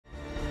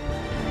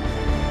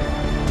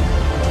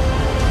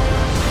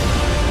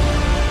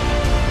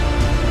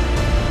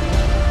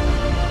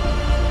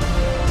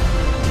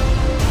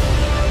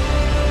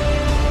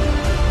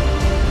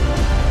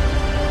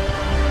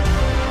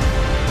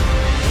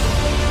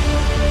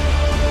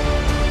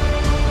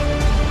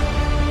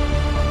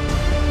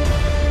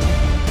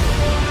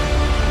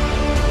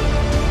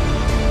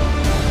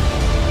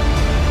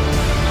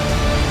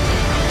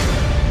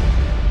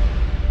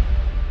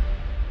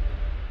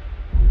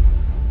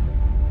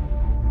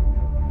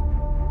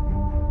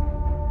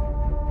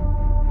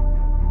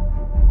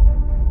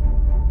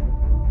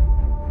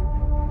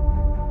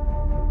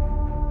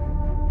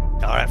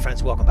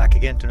friends, welcome back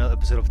again to another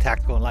episode of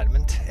Tactical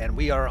Enlightenment, and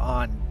we are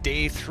on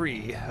day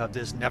 3 of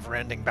this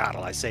never-ending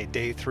battle. I say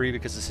day 3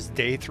 because this is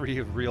day 3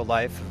 of real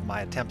life of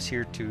my attempts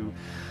here to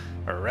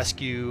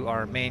rescue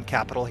our main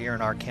capital here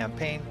in our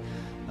campaign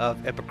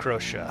of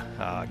Attrition.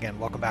 Again,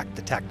 welcome back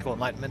to Tactical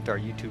Enlightenment. Our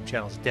YouTube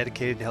channel is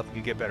dedicated to helping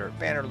you get better at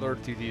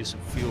Bannerlord through the use of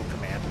field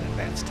command and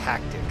advanced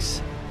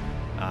tactics.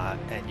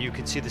 And you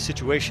can see the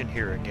situation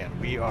here again.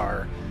 We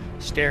are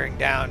staring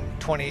down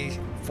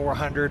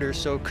 2,400 or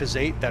so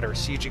Khuzait that are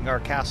sieging our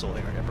castle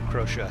here in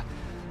Attrition.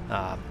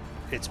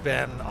 It's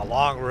been a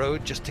long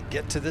road just to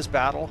get to this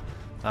battle,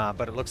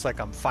 but it looks like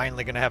I'm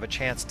finally going to have a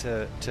chance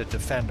to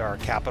defend our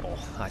capital.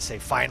 I say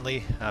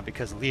finally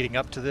because leading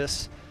up to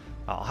this,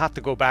 I'll have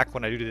to go back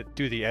when I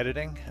do the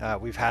editing.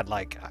 We've had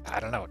like, I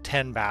don't know,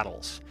 10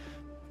 battles.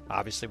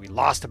 Obviously, we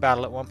lost a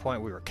battle at one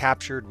point. We were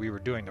captured. We were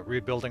doing a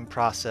rebuilding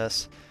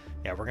process.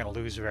 Yeah, we're going to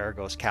lose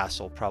Varagos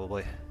Castle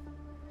probably.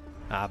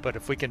 But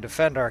if we can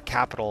defend our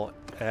capital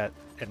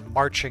and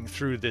marching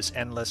through this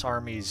endless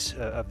armies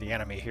of the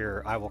enemy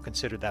here, I will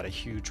consider that a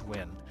huge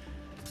win.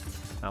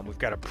 We've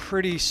got a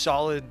pretty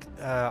solid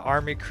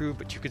army crew,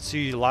 but you can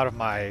see a lot of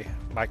my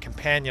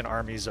companion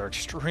armies are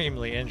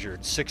extremely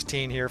injured.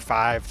 16 here,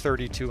 5,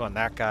 32 on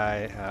that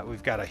guy.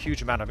 We've got a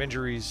huge amount of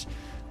injuries,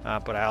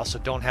 but I also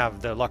don't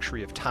have the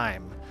luxury of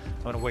time.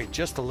 I'm going to wait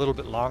just a little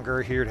bit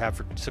longer here to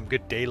have some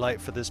good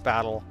daylight for this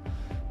battle.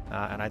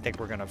 And I think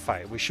we're going to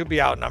fight. We should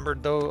be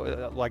outnumbered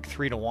though, like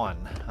 3 to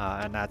 1,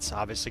 and that's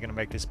obviously going to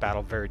make this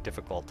battle very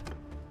difficult.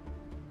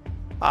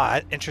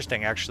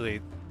 Interesting,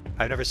 actually.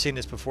 I've never seen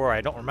this before.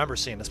 I don't remember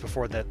seeing this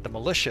before, that the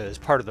militia is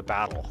part of the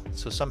battle.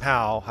 So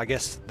somehow, I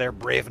guess they're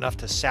brave enough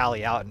to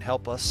sally out and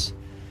help us.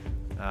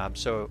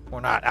 So we're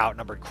not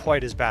outnumbered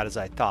quite as bad as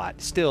I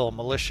thought. Still,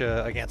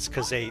 militia against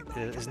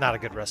Khuzait is not a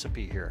good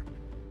recipe here.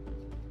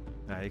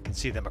 You can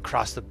see them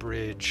across the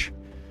bridge.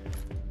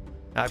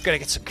 I've got to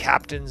get some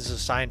captains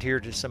assigned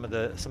here to some of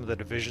the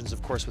divisions,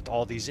 of course, with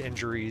all these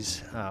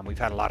injuries. We've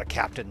had a lot of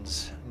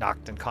captains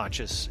knocked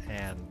unconscious,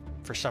 and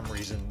for some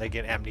reason they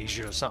get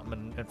amnesia or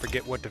something and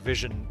forget what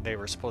division they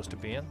were supposed to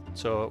be in.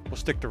 So we'll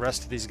stick the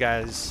rest of these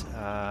guys.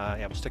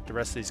 We'll stick the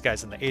rest of these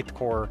guys in the 8th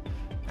Corps,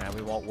 and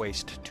we won't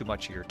waste too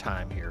much of your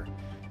time here.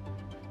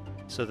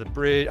 So the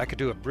bridge, I could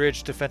do a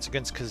bridge defense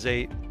against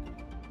Khuzait.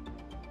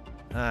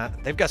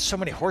 They've got so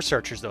many horse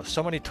archers though,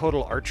 so many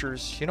total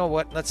archers. You know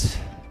what?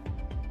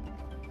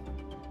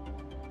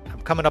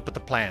 Coming up with the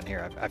plan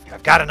here.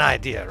 I've got an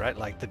idea, right?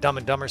 Like the Dumb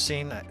and Dumber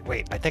scene.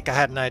 Wait, I think I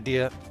had an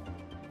idea.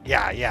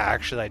 Yeah,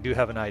 actually I do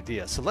have an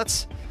idea. So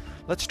let's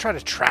try to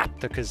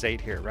trap the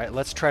Khuzait here, right?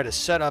 Let's try to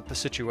set up a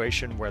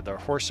situation where the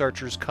horse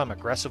archers come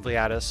aggressively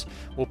at us.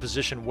 We'll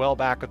position well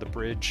back of the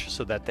bridge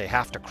so that they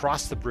have to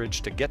cross the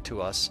bridge to get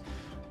to us.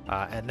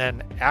 And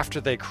then after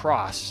they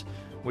cross,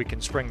 we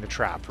can spring the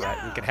trap, right?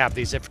 We can have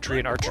these infantry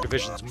and archer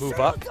divisions move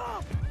up.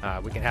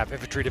 We can have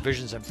infantry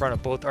divisions in front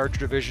of both archer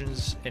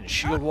divisions in a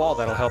shield wall.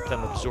 That'll help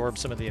them absorb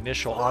some of the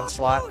initial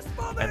onslaught.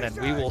 And then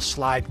we will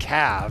slide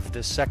cav, the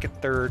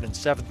 2nd, 3rd, and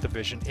 7th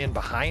division in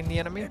behind the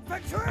enemy.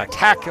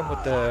 Attack him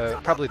with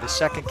probably the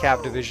 2nd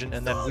cav division,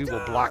 and then we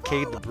will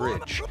blockade the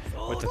bridge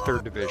with the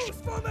 3rd division.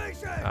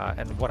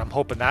 And what I'm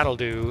hoping that'll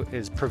do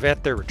is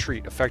prevent their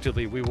retreat.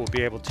 Effectively, we will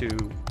be able to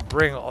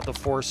bring all the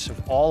force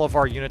of all of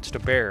our units to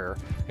bear,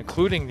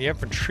 including the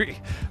infantry,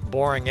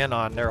 boring in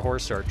on their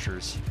horse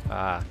archers.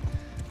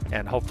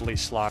 And hopefully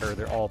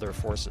slaughter all their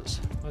forces.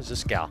 What is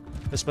this gal?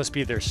 This must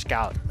be their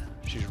scout.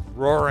 She's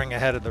roaring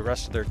ahead of the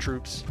rest of their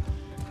troops.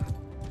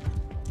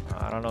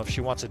 I don't know if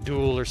she wants a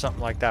duel or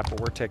something like that, but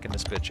we're taking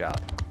this bitch out.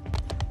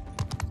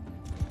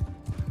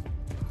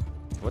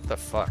 What the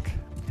fuck?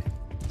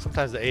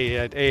 Sometimes the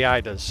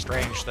AI does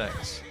strange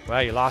things.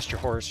 Well, you lost your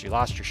horse, you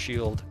lost your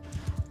shield.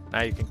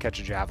 Now you can catch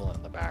a javelin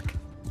in the back.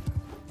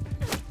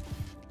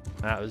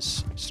 That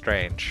was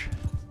strange.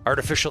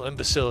 Artificial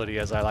imbecility,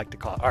 as I like to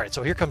call it. Alright,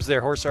 so here comes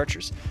their horse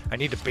archers. I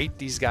need to bait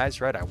these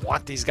guys, right? I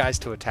want these guys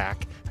to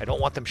attack. I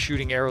don't want them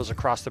shooting arrows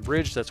across the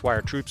bridge. That's why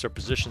our troops are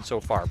positioned so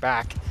far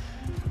back.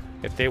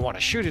 If they want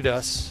to shoot at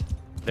us,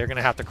 they're going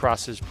to have to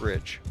cross this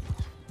bridge.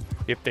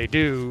 If they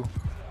do,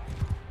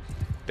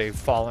 they've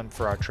fallen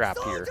for our trap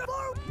here.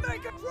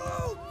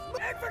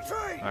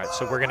 Alright,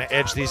 so we're going to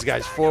edge these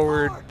guys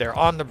forward. They're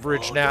on the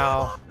bridge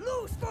now.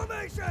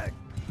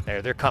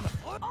 There, they're coming.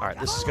 Alright,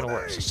 this is going to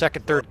work. So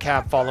 2nd, 3rd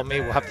cav follow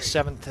me. We'll have the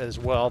 7th as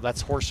well.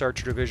 That's horse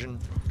archer division.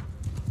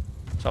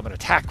 So I'm going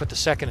to attack with the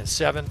 2nd and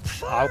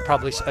 7th. I'll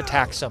probably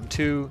attack some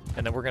too.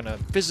 And then we're going to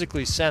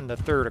physically send the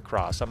 3rd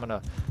across. I'm going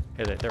to...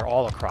 They're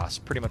all across.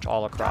 Pretty much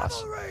all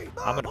across.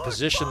 I'm going to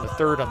position the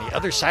 3rd on the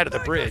other side of the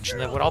bridge.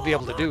 And then what I'll be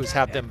able to do is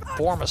have them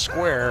form a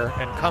square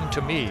and come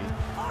to me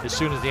as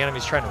soon as the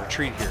enemy's trying to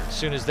retreat here. As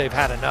soon as they've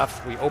had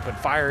enough, we open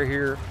fire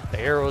here.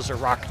 The arrows are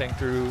rocketing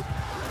through.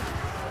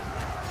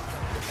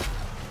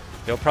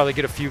 They'll probably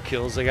get a few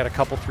kills. They got a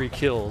couple, 3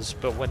 kills.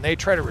 But when they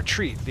try to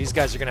retreat, these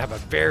guys are going to have a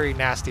very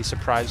nasty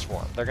surprise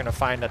for them. They're going to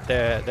find that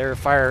their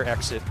fire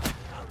exit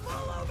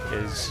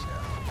is...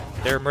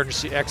 Their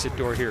emergency exit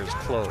door here is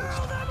closed.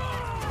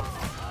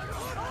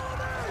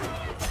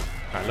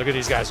 All right, look at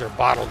these guys. They're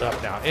bottled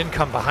up now. In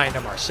come behind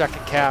them our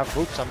second cav.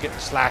 Oops, I'm getting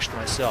slashed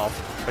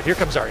myself. But here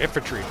comes our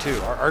infantry, too.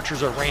 Our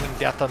archers are raining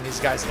death on these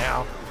guys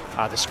now.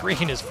 The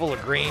screen is full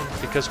of green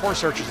because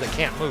horse archers that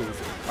can't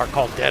move are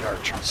called dead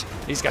archers.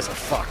 These guys are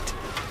fucked.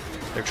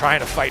 They're trying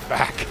to fight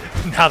back.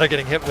 Now they're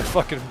getting hit with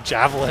fucking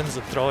javelins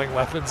and throwing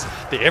weapons.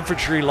 The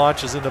infantry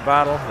launches into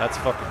battle. That's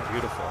fucking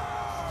beautiful.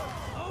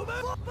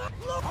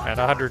 And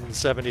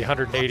 170,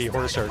 180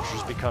 horse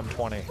archers become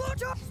 20.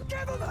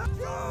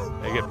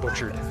 They get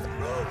butchered.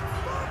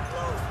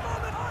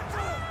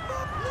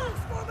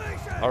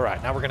 All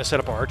right, now we're going to set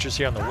up our archers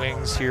here on the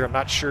wings here. I'm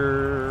not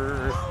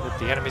sure if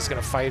the enemy's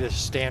going to fight a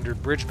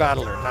standard bridge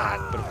battle or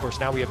not, but of course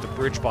now we have the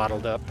bridge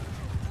bottled up.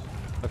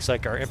 Looks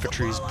like our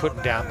infantry's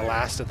putting down the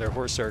last of their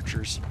horse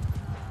archers.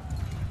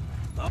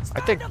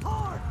 I think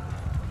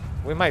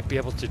we might be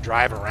able to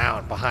drive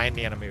around behind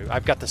the enemy.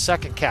 I've got the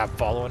second cav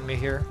following me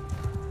here.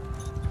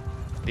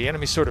 The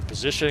enemy's sort of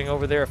positioning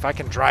over there. If I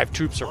can drive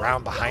troops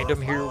around behind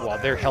them here while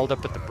they're held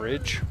up at the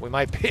bridge, we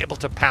might be able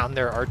to pound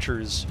their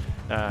archers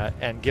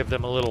and give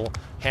them a little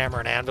hammer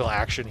and anvil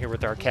action here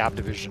with our cav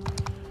division.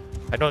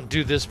 I don't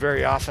do this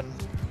very often,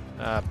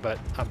 but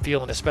I'm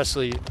feeling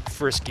especially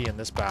frisky in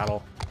this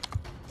battle.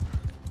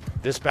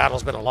 This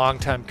battle's been a long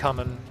time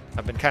coming.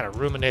 I've been kind of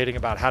ruminating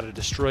about how to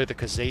destroy the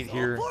Khuzait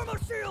here.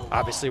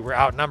 Obviously, we're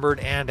outnumbered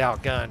and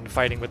outgunned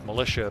fighting with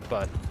militia,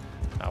 but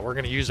we're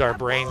going to use our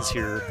brains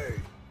here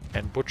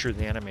and butcher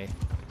the enemy.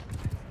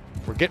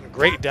 We're getting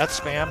great death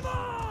spam.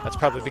 That's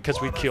probably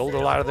because we killed a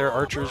lot of their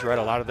archers, right?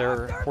 A lot of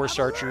their horse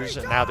archers,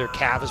 and now their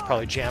cav is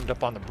probably jammed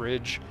up on the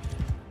bridge.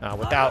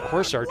 Without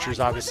horse archers,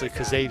 obviously,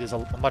 Khuzait is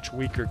a much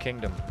weaker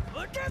kingdom.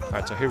 All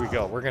right, so here we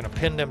go. We're going to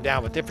pin them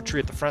down with infantry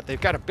at the front.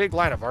 They've got a big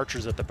line of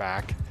archers at the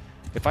back.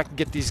 If I can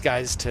get these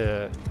guys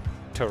to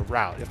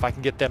rout, if I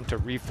can get them to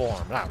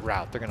reform, not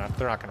rout, they're not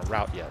going to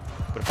rout yet.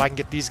 But if I can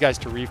get these guys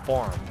to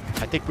reform,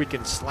 I think we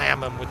can slam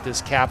them with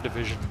this cav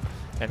division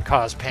and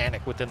cause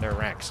panic within their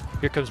ranks.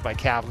 Here comes my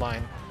cav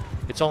line.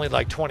 It's only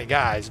like 20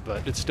 guys,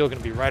 but it's still going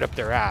to be right up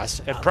their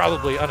ass and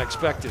probably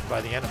unexpected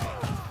by the enemy.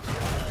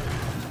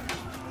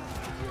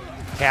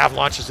 Cav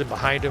launches in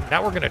behind him.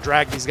 Now we're going to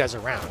drag these guys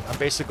around. I'm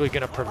basically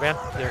going to prevent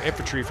their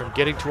infantry from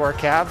getting to our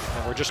cav,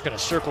 and we're just going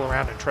to circle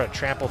around and try to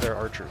trample their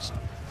archers.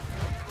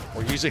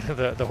 We're using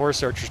the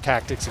horse archers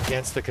tactics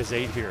against the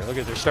Khuzait here. Look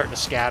at, they're starting to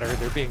scatter.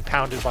 They're being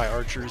pounded by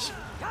archers.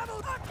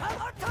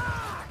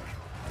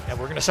 And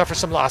we're going to suffer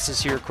some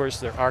losses here. Of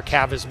course, our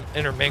cav is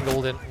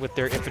intermingled with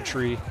their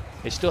infantry.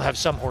 They still have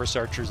some horse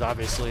archers,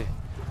 obviously.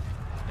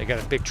 They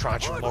got a big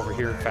tranche of them over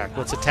here. In fact,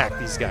 let's attack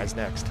these guys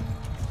next.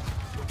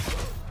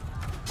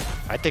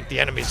 I think the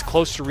enemy's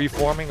close to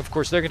reforming. Of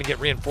course, they're going to get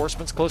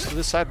reinforcements close to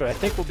this side, but I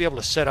think we'll be able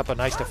to set up a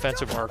nice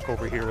defensive arc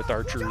over here with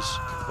archers,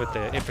 with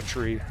the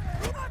infantry.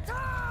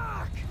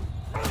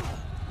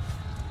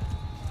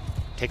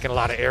 Taking a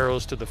lot of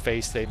arrows to the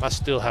face. They must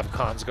still have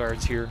cons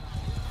guards here.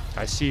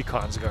 I see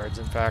cons guards,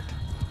 in fact.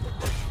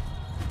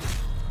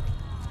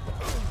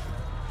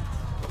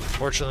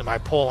 Fortunately, my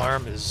pole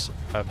arm is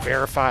a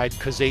verified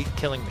Khuzait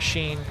killing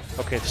machine.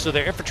 Okay, so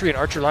their infantry and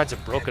archer lines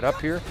have broken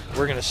up here.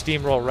 We're going to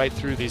steamroll right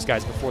through these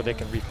guys before they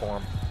can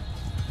reform.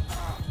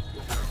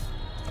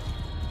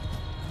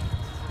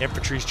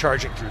 Infantry's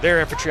charging through their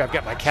infantry. I've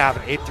got my cav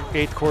and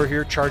 8th Corps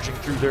here charging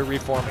through their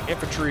reforming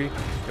infantry.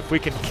 If we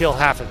can kill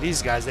half of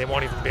these guys, they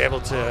won't even be able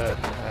to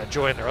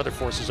join their other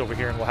forces over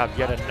here, and we'll have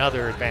yet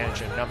another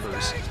advantage in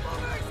numbers,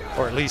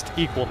 or at least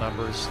equal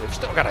numbers. They've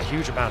still got a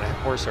huge amount of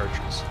horse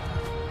archers,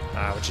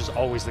 which is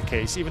always the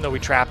case. Even though we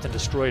trapped and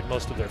destroyed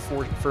most of their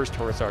first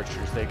horse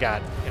archers, they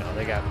got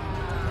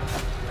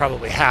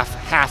probably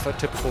half a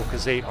typical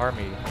Khuzait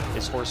army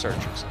is horse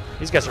archers.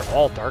 These guys are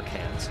all dark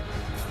hands.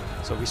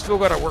 So we still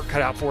got our work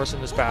cut out for us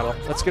in this battle.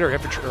 Let's get our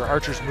infantry, our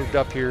archers moved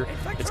up here.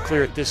 It's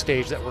clear at this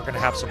stage that we're going to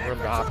have some room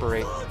to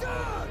operate.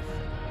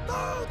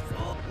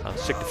 I'll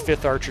stick to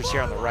 5th archers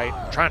here on the right.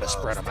 I'm trying to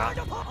spread them out.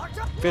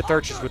 5th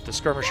archers with the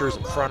skirmishers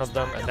in front of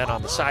them, and then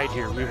on the side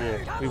here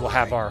we will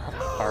have our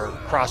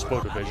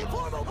crossbow division.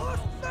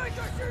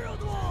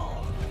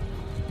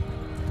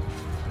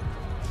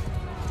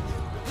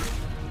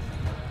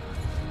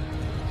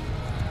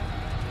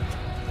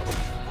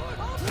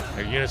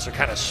 Their units are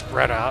kind of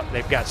spread out.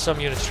 They've got some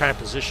units trying to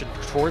position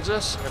towards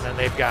us, and then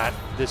they've got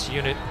this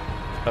unit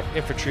of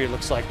infantry, it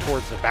looks like,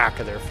 towards the back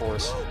of their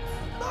force.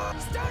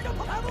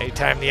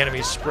 Anytime the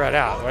enemy's spread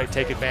out, right,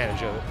 take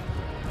advantage of it.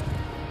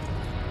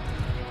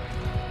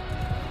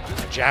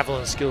 My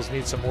javelin skills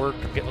need some work.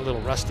 I'm getting a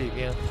little rusty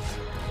again.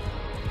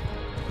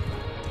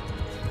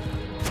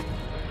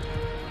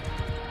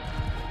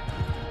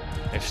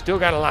 They've still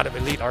got a lot of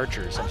elite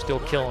archers. I'm still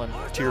killing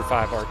tier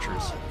 5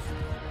 archers.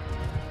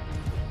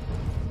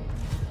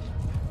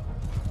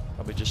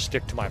 Probably just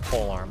stick to my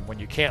pole arm. When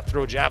you can't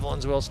throw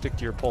javelins well, stick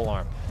to your pole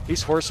arm.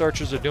 These horse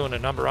archers are doing a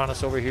number on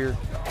us over here.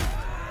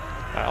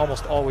 I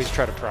almost always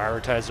try to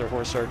prioritize their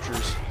horse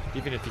archers.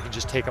 Even if you can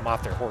just take them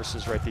off their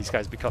horses, right? These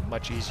guys become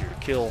much easier to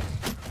kill.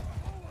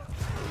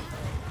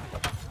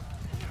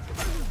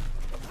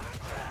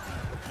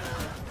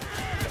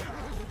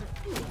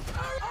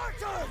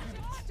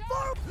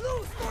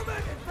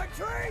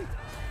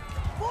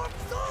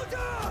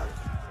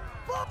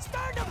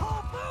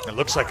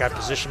 looks like I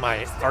positioned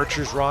my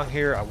archers wrong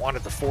here. I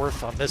wanted the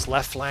 4th on this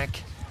left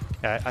flank.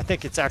 I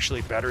think it's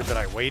actually better that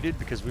I waited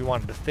because we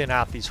wanted to thin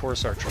out these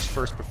horse archers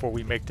first before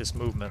we make this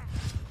movement.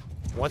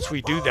 Once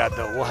we do that,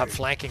 though, we'll have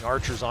flanking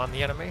archers on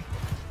the enemy.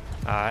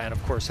 And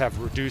of course have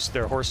reduced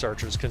their horse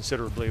archers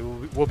considerably.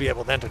 We'll be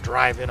able then to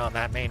drive in on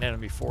that main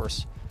enemy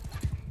force.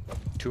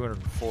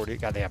 240.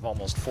 God, they have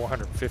almost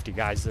 450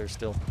 guys there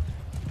still.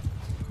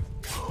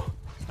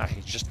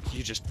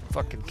 You just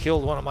fucking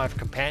killed one of my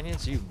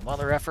companions, you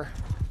mother effer.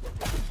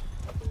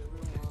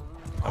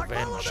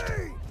 Avenged.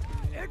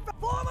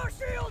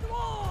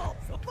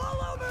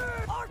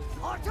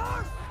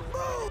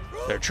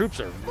 Their troops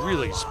are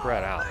really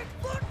spread out.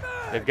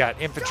 They've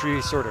got infantry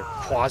sort of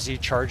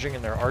quasi-charging,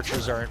 and their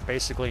archers are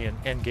basically in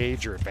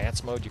engage or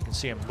advance mode. You can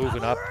see them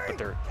moving up, but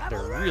they're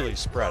really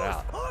spread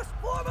out.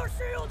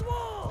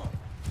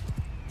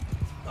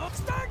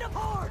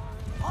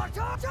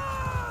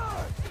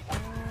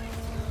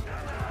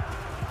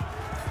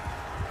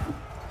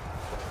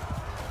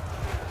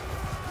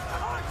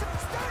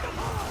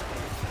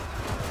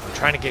 We're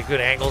trying to get good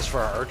angles for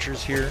our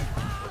archers here.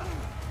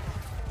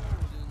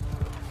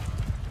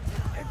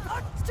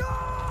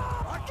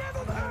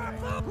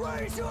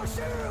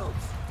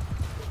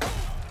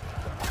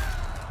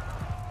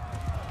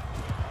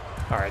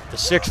 Alright, the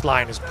 6th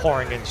line is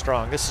pouring in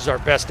strong. This is our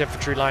best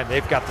infantry line.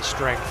 They've got the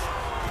strength.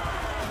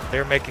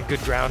 They're making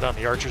good ground on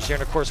the archers here.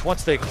 And of course,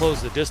 once they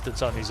close the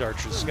distance on these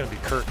archers, it's going to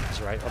be curtains,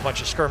 right? A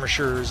bunch of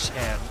skirmishers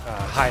and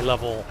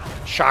high-level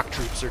shock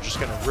troops are just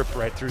going to rip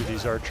right through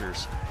these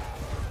archers.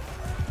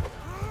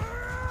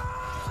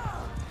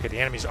 Okay, the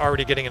enemy's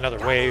already getting another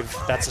wave.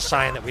 That's a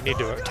sign that we need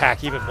to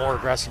attack even more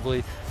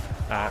aggressively.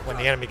 When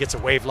the enemy gets a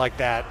wave like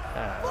that,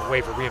 a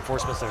wave of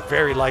reinforcements, they're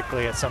very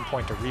likely at some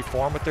point to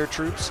reform with their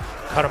troops.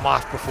 Cut them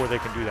off before they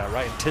can do that,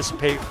 right?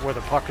 Anticipate where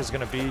the puck is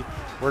going to be.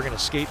 We're going to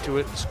skate to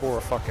it and score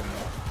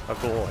a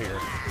goal here.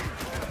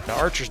 The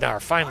archers now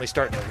are finally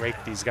starting to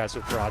rake these guys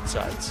with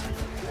broadsides.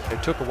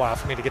 It took a while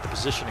for me to get the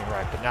positioning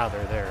right, but now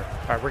they're there.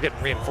 All right, we're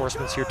getting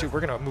reinforcements here too. We're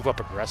going to move up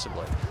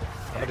aggressively.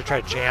 I'm going to try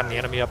to jam the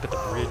enemy up at the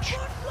bridge.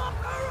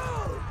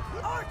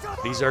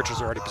 These archers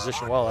are already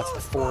positioned well. That's the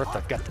 4th.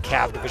 I've got the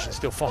Cav division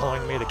still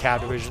following me. The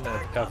Cav division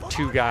of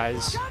 2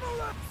 guys.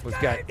 We've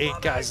got 8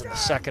 guys in the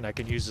 2nd I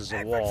can use as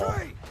a wall.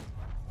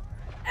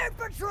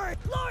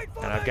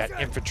 And I've got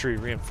infantry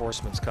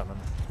reinforcements coming.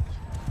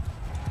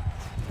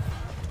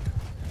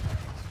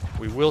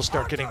 We will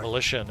start getting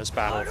militia in this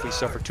battle if we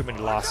suffer too many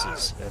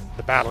losses. And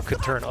the battle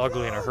could turn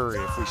ugly in a hurry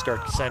if we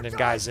start sending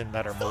guys in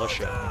that are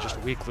militia. And just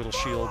weak little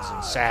shields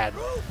and sad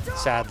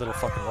little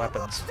fucking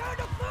weapons.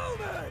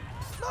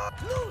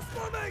 Loose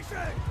formation!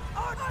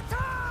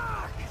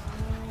 Attack!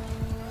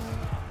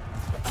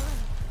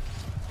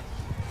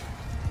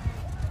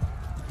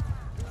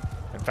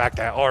 In fact,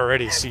 I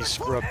already see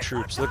scrub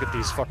troops. Look at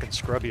these fucking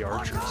scrubby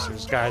archers.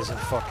 There's guys in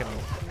fucking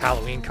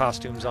Halloween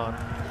costumes on.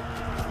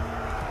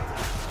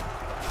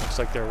 Looks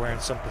like they're wearing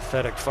some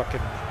pathetic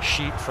fucking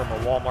sheet from a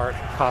Walmart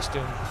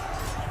costume.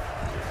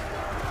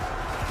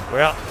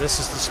 Well, this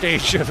is the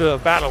stage of the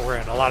battle we're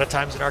in. A lot of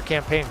times in our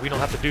campaign, we don't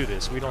have to do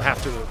this. We don't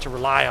have to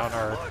rely on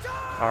our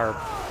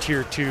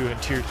tier 2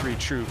 and tier 3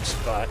 troops,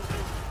 but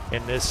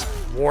in this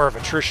war of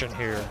attrition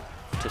here,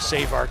 to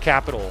save our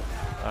capital,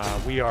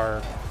 we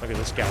are, look at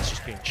this guy's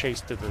just being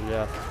chased to the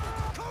death,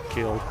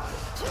 killed.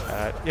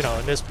 You know,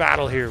 in this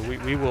battle here,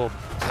 we will,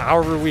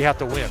 however we have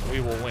to win, we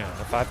will win.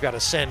 If I've got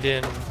to send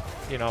in,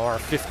 you know, our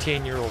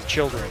 15-year-old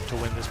children to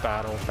win this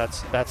battle,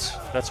 that's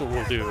what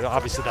we'll do.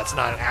 Obviously, that's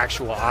not an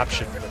actual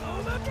option, but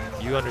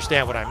you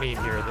understand what I mean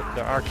here.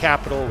 Our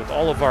capital, with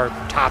all of our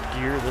top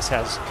gear, this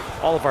has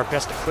all of our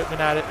best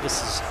equipment at it.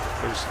 There's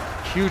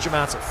huge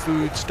amounts of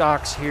food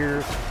stocks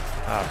here,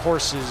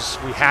 horses.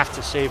 We have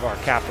to save our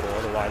capital,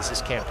 otherwise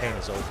this campaign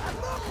is over.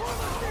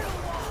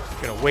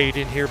 We're going to wade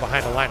in here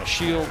behind a line of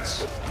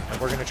shields,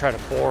 and we're going to try to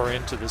bore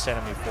into this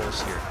enemy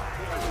force here.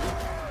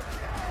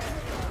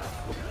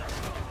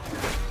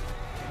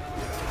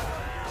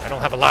 I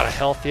don't have a lot of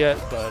health yet,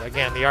 but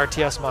again, the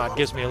RTS mod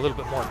gives me a little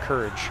bit more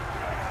courage.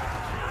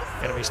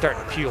 Enemy's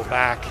starting to peel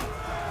back.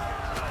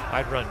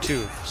 I'd run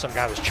too if some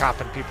guy was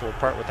chopping people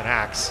apart with an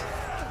axe.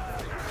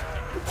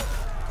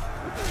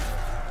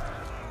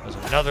 There's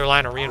another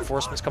line of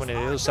reinforcements coming to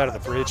the other side of the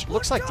bridge.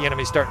 Looks like the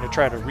enemy's starting to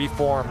try to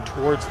reform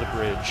towards the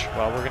bridge.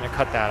 Well, we're going to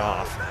cut that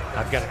off.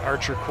 I've got an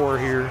archer corps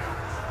here.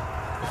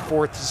 The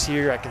 4th is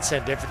here. I can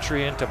send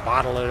infantry in to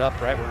bottle it up,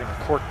 right? We're going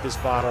to cork this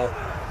bottle,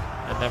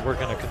 and then we're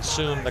going to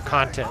consume the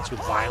contents with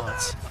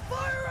violence.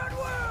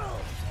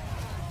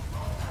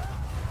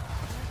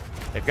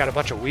 They've got a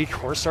bunch of weak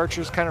horse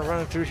archers kind of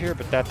running through here,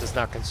 but that does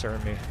not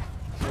concern me.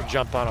 We'll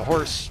jump on a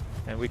horse,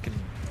 and we can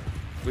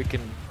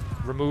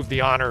remove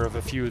the honor of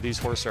a few of these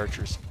horse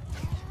archers.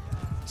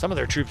 Some of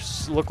their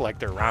troops look like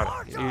they're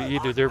routing.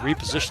 Either they're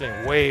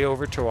repositioning way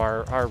over to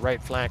our right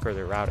flank, or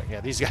they're routing.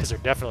 Yeah, these guys are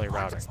definitely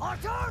routing.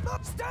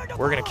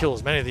 We're going to kill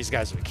as many of these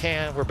guys as we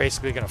can. We're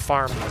basically going to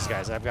farm these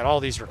guys. I've got all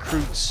these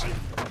recruits.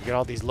 I've got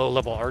all these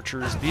low-level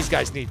archers. These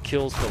guys need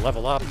kills to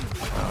level up.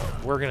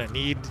 We're going to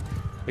need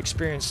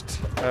experienced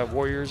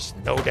warriors.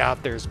 No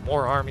doubt there's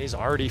more armies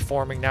already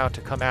forming now to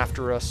come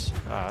after us.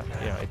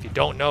 You know, if you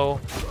don't know,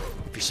 if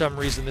for some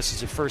reason this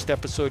is your first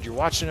episode you're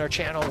watching our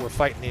channel, we're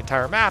fighting the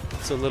entire map.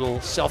 It's a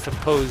little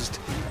self-imposed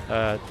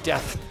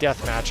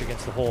death match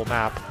against the whole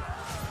map.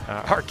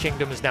 Our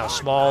kingdom is now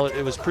small.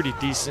 It was pretty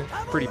decent,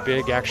 pretty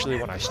big actually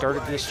when I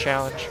started this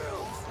challenge.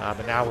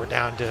 But now we're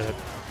down to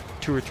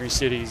 2 or 3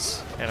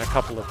 cities and a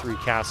couple of 3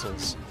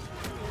 castles.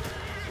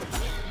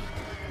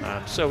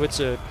 So it's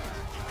a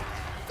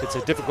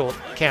difficult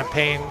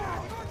campaign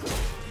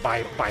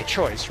by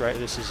choice, right?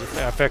 This is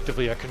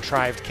effectively a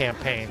contrived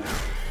campaign,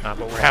 but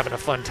we're having a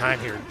fun time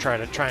here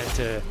trying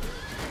to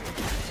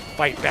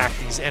fight back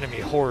these enemy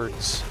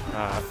hordes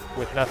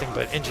with nothing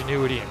but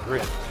ingenuity and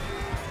grit.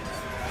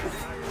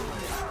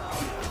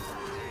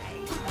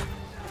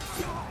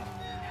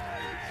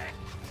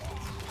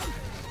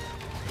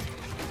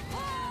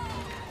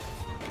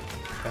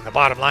 And the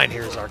bottom line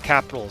here is our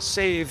capital is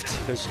saved.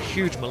 There's a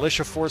huge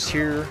militia force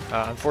here.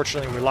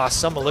 Unfortunately, we lost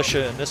some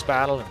militia in this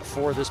battle and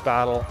before this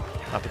battle,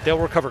 but they'll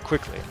recover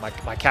quickly.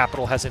 My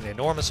capital has an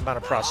enormous amount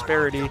of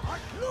prosperity.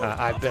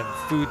 I've been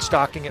food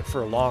stocking it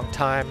for a long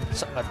time,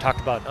 something I've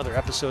talked about in other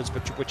episodes,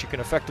 but what you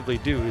can effectively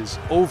do is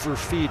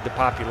overfeed the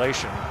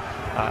population.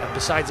 And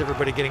besides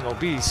everybody getting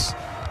obese,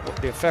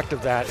 the effect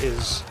of that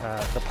is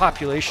the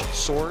population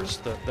soars,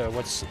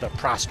 the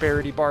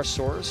prosperity bar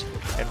soars,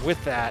 and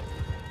with that,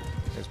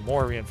 there's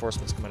more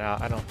reinforcements coming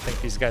out. I don't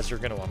think these guys are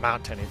going to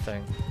amount to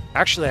anything.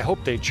 Actually, I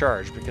hope they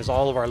charge because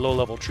all of our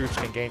low-level troops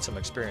can gain some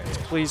experience.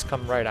 Please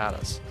come right at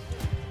us.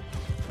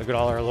 Look at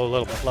all our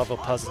low-level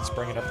peasants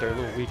bringing up their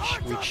little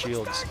weak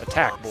shields.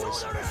 Attack,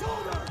 boys.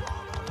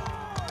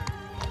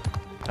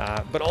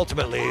 But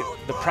ultimately,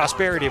 the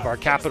prosperity of our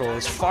capital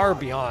is far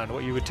beyond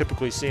what you would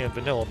typically see in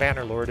vanilla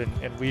Bannerlord,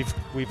 and we've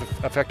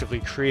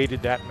effectively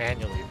created that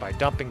manually by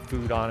dumping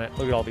food on it.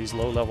 Look at all these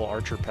low-level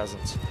archer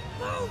peasants.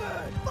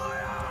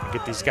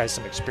 Get these guys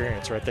some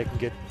experience, right? They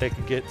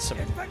can get some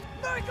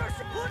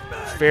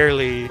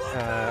fairly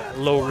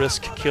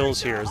low-risk kills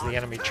here as the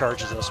enemy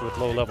charges us with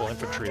low-level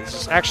infantry. This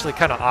is actually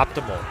kind of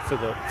optimal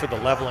for the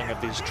leveling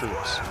of these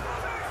troops.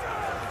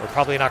 We're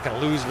probably not going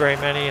to lose very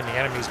many, and the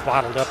enemy's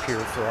bottled up here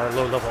for our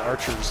low-level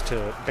archers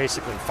to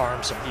basically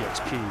farm some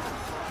EXP.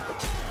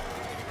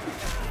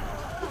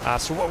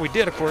 So what we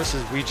did, of course,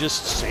 is we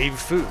just saved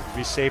food.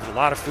 We saved a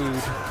lot of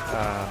food,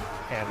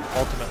 and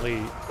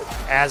ultimately,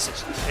 as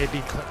it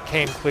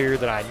became clear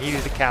that I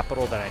needed the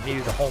capital, that I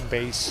needed a home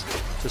base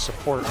to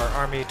support our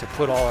army, to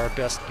put all our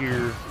best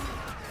gear,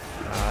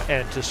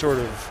 and to sort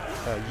of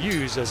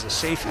use as a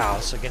safe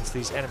house against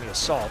these enemy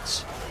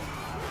assaults.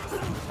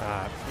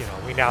 You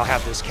know, we now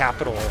have this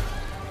capital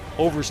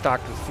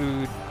overstocked with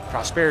food.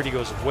 Prosperity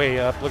goes way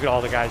up. Look at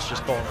all the guys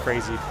just going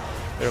crazy.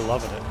 They're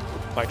loving it.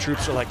 My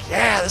troops are like,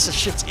 yeah, this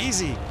shit's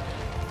easy.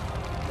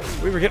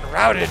 We were getting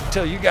routed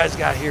until you guys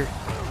got here.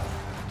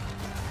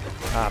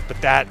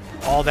 But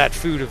all that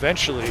food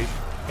eventually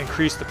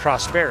increased the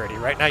prosperity.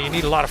 Right now you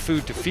need a lot of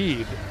food to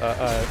feed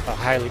a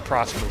highly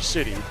prosperous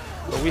city.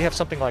 But we have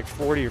something like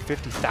 40 or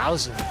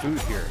 50,000 food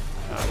here,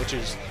 which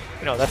is,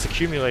 you know, that's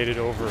accumulated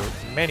over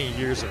many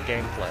years of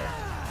gameplay.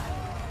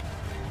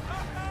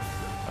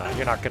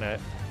 You're not gonna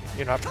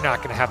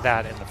have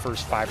that in the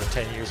first 5 or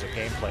 10 years of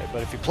gameplay.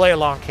 But if you play a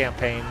long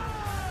campaign,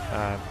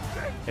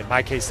 in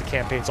my case, the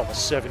campaign's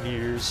almost 7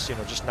 years, you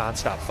know, just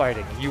non-stop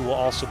fighting, you will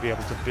also be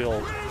able to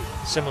build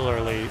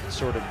similarly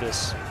sort of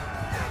this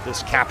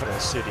capital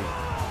city.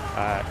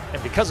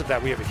 And because of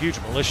that, we have a huge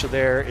militia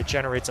there. It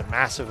generates a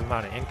massive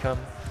amount of income.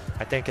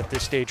 I think at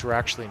this stage we're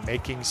actually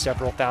making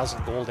several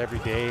thousand gold every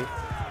day,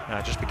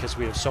 just because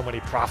we have so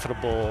many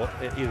profitable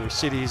either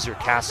cities or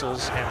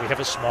castles, and we have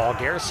a small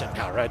garrison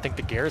now, right? I think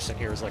the garrison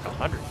here is like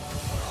 100,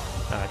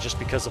 just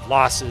because of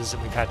losses,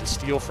 and we've had to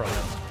steal from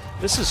them.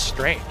 This is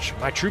strange.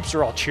 My troops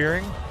are all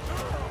cheering,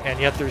 and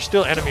yet there's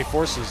still enemy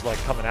forces like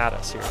coming at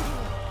us here.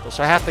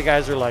 So half the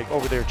guys are like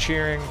over there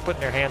cheering,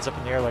 putting their hands up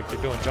in the air like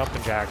they're doing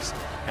jumping jacks,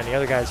 and the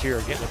other guys here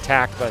are getting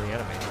attacked by the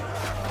enemy.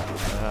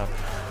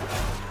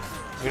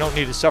 We don't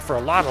need to suffer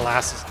a lot of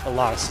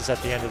losses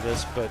at the end of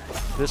this, but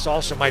this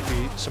also might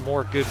be some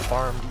more good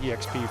farmed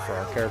EXP for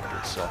our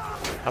characters. So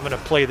I'm going to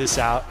play this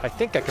out. I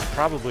think I could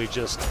probably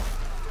just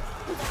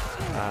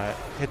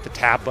hit the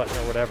tab button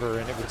or whatever,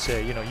 and it would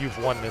say, you know, you've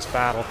won this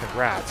battle,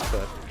 congrats.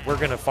 But we're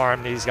going to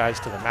farm these guys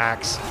to the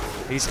max.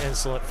 These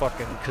insolent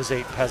fucking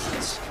Khuzait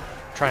peasants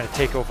trying to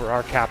take over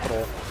our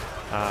capital.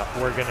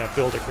 We're going to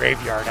build a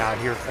graveyard out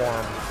here for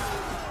them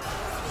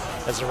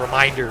as a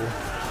reminder.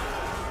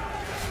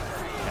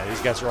 Yeah,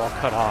 these guys are all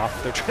cut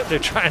off. They're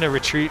trying to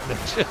retreat, and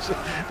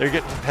they're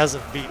getting the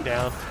peasant beat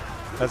down.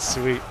 That's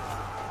sweet.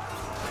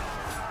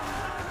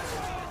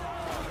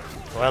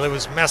 Well, it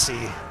was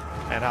messy,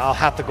 and I'll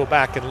have to go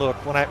back and look.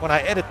 When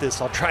I edit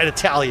this, I'll try to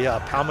tally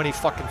up how many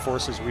fucking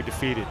forces we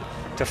defeated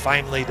to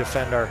finally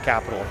defend our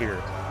capital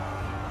here.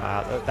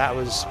 That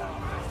was...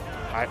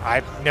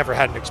 I've never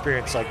had an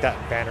experience like that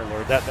in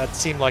Bannerlord. That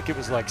seemed like it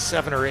was like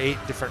 7 or 8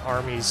 different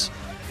armies,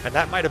 and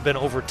that might have been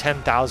over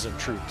 10,000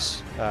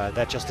 troops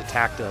that just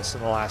attacked us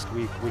in the last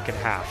week and a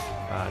half.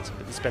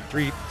 It's been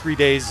three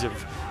days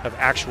of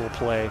actual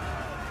play,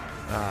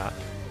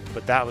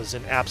 but that was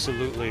an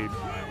absolutely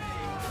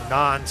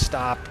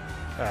non-stop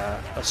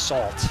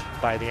assault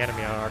by the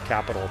enemy on our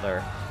capital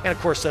there. And of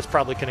course, that's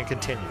probably going to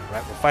continue,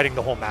 right? We're fighting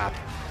the whole map.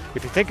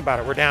 If you think about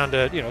it, we're down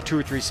to 2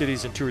 or 3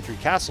 cities and 2 or 3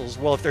 castles.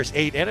 Well, if there's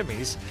 8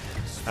 enemies,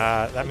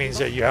 that means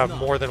that you have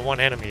more than one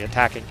enemy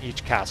attacking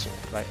each castle,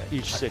 right?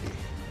 Each city.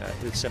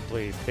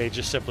 They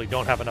just simply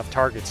don't have enough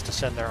targets to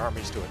send their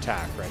armies to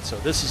attack, right? So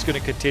this is going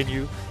to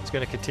continue. It's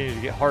going to continue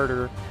to get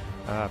harder,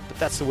 but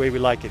that's the way we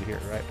like it here,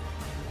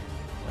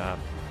 right?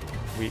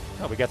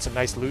 We got some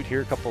nice loot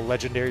here, a couple of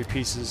legendary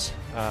pieces.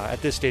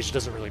 At this stage, it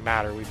doesn't really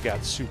matter. We've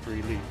got super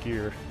elite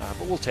gear,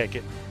 but we'll take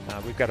it.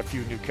 We've got a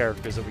few new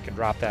characters that we can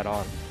drop that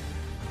on.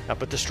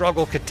 But the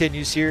struggle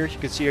continues here. You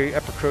can see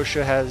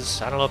Epicrotia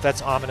has, I don't know if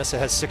that's ominous, it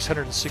has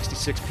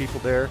 666 people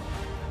there.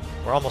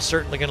 We're almost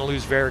certainly going to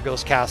lose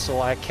Varagos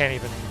Castle. I can't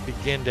even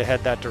begin to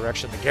head that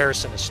direction. The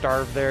garrison is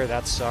starved there.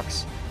 That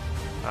sucks.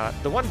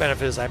 The one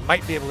benefit is I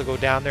might be able to go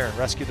down there and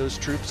rescue those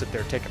troops that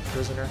they're taking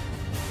prisoner.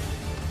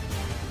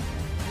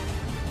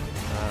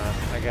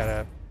 I got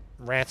to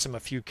ransom a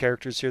few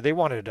characters here. They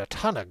wanted a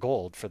ton of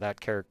gold for that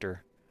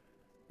character.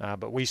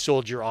 But we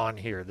soldier on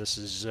here. This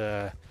is...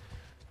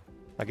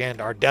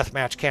 again, our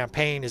deathmatch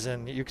campaign is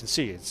in, you can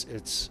see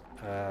it's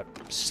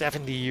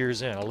 70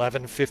 years in,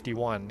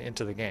 1151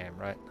 into the game,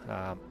 right?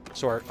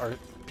 So our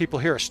people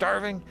here are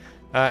starving,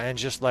 and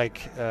just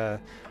like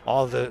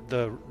all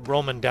the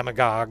Roman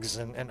demagogues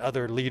and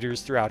other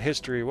leaders throughout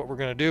history, what we're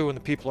going to do when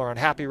the people are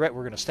unhappy, right?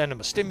 We're going to send them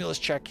a stimulus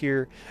check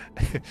here.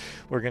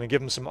 We're going to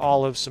give them some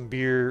olives, some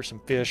beer, some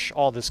fish,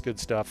 all this good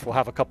stuff. We'll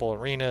have a couple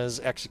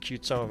arenas,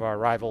 execute some of our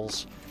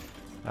rivals,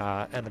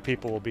 and the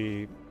people will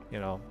be,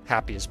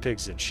 happy as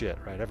pigs and shit,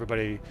 right?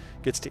 Everybody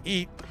gets to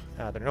eat.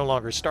 They're no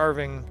longer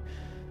starving.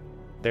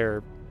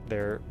 Their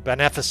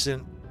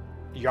beneficent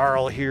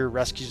Jarl here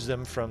rescues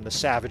them from the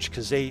savage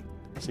Khuzait.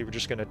 So we're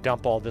just going to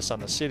dump all this on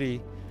the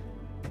city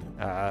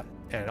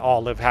and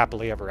all live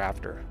happily ever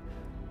after.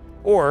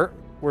 Or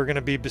we're going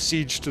to be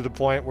besieged to the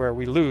point where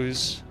we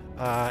lose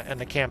and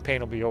the campaign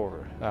will be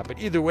over. But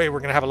either way, we're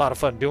going to have a lot of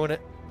fun doing it.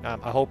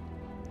 I hope.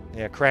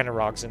 Yeah,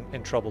 Cranarog's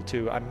in trouble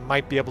too. I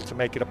might be able to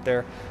make it up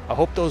there. I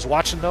hope those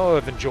watching, though,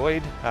 have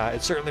enjoyed.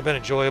 It's certainly been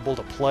enjoyable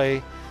to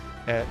play.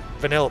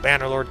 Vanilla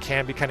Bannerlord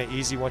can be kind of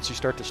easy once you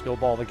start to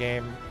snowball the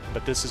game,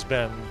 but this has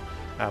been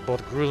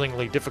both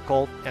gruelingly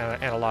difficult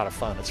and a lot of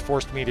fun. It's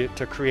forced me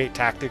to create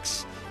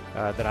tactics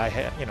that I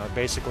had,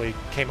 basically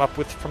came up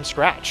with from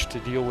scratch to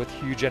deal with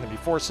huge enemy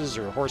forces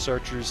or horse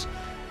archers,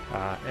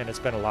 and it's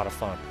been a lot of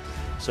fun.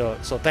 So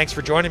thanks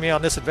for joining me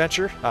on this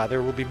adventure.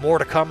 There will be more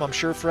to come, I'm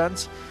sure,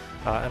 friends.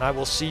 And I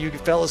will see you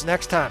fellas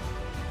next time.